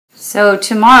So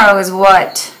tomorrow is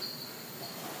what?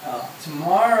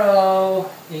 Tomorrow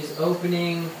is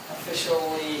opening,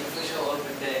 official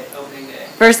opening day.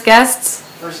 First guests?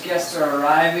 First guests are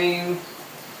arriving.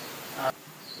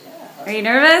 Are you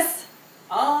nervous?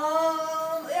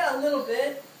 Yeah, a little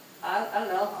bit. I don't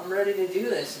know. I'm ready to do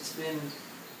this. It's been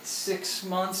 6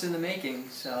 months in the making,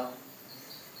 so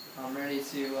I'm ready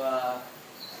to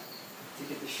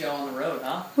get the show on the road,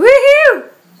 huh? Woohoo!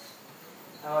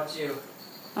 How about you?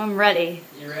 I'm ready.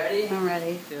 You ready? I'm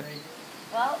ready.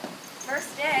 Well,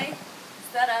 first day,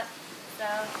 set up, so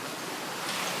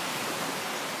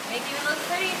making it look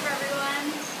pretty for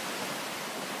everyone.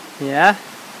 Yeah?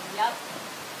 Yep,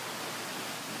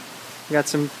 We got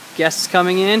some guests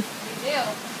coming in. we do.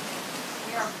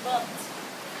 We are booked.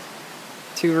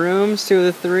 2 rooms, 2 of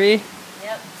the 3.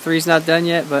 Yep. 3's not done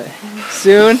yet, but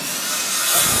soon.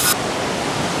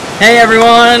 Hey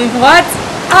everyone! What?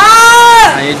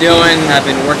 Ah! How you doing? I've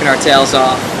been working our tails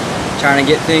off, trying to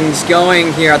get things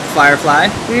going here at the Firefly.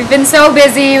 We've been so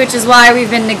busy, which is why we've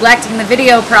been neglecting the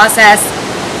video process,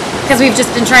 because we've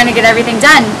just been trying to get everything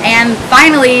done. And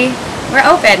finally, we're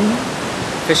open.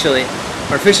 Officially.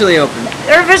 We're officially open.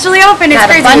 We're officially open. It's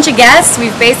crazy. A bunch of guests.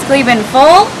 We've basically been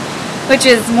full, which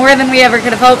is more than we ever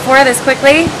could have hoped for this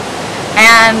quickly.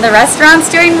 And the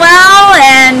restaurant's doing well,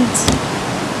 and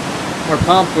We're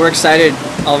pumped. We're excited.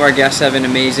 All of our guests have been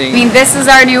amazing. I mean, this is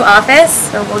our new office,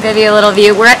 so we'll give you a little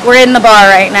view. We're in the bar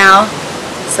right now.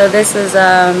 So this is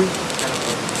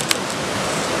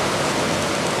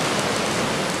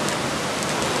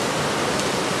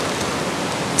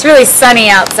it's really sunny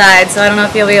outside, so I don't know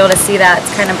if you'll be able to see that.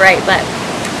 It's kind of bright, but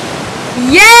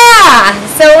yeah!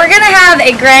 So we're gonna have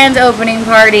a grand opening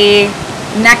party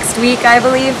next week, I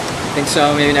believe. I think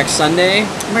so. Maybe next Sunday.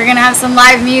 We're gonna have some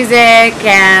live music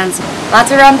and lots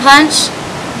of rum punch.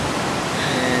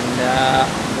 And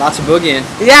lots of boogieing.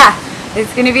 Yeah,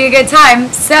 it's going to be a good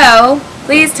time. So,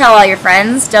 please tell all your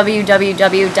friends.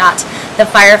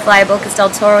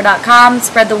 www.thefireflybocasdeltoro.com.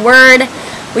 Spread the word.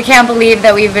 We can't believe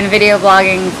that we've been video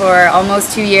blogging for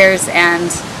almost 2 years,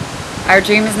 and our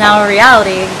dream is now a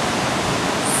reality.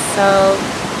 So,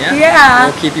 yeah.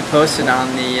 We'll keep you posted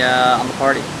on the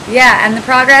party. Yeah, and the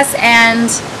progress.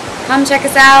 And come check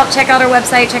us out. Check out our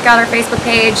website. Check out our Facebook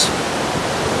page.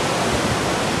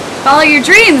 Follow your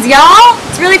dreams, y'all.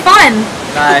 It's really fun.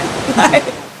 Bye.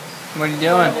 What are you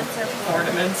doing?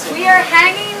 Ornaments. We are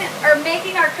hanging or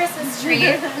making our Christmas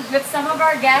tree with some of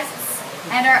our guests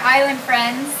and our island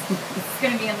friends. It's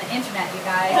going to be on the internet, you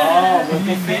guys. Oh, we'll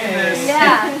be famous.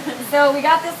 Yeah. So we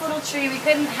got this little tree. We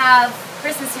couldn't have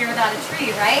Christmas here without a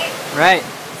tree, right? Right.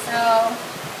 So,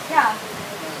 yeah.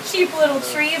 Cheap little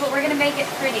tree, but we're going to make it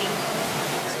pretty.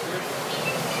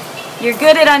 You're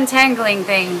good at untangling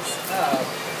things. Oh.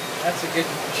 That's a good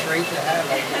trait to have.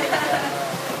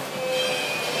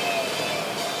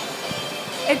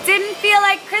 It didn't feel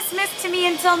like Christmas to me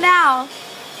until now.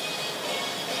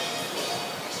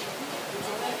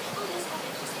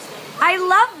 I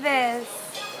love this.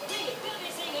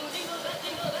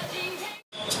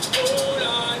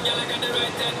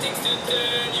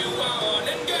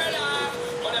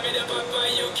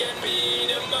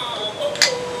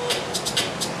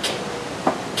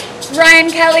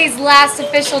 Ryan Kelly's last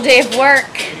official day of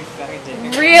work.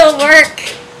 Real work.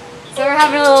 So we're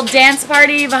having a little dance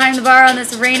party behind the bar on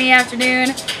this rainy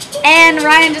afternoon. And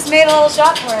Ryan just made a little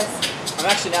shot for us. I'm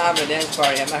actually not having a dance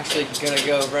party. I'm actually going to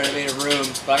go renovate a room,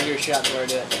 but I can do a shot before I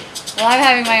do it. Well, I'm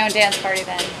having my own dance party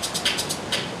then.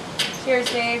 Cheers,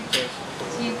 Dave. Cheers.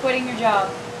 To you quitting your job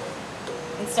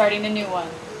and starting a new one.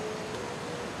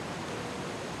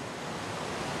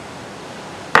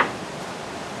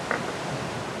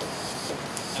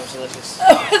 That was delicious.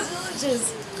 Oh, it's delicious.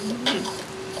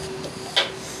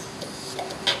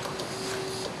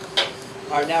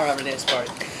 Alright, now we're having a dance party.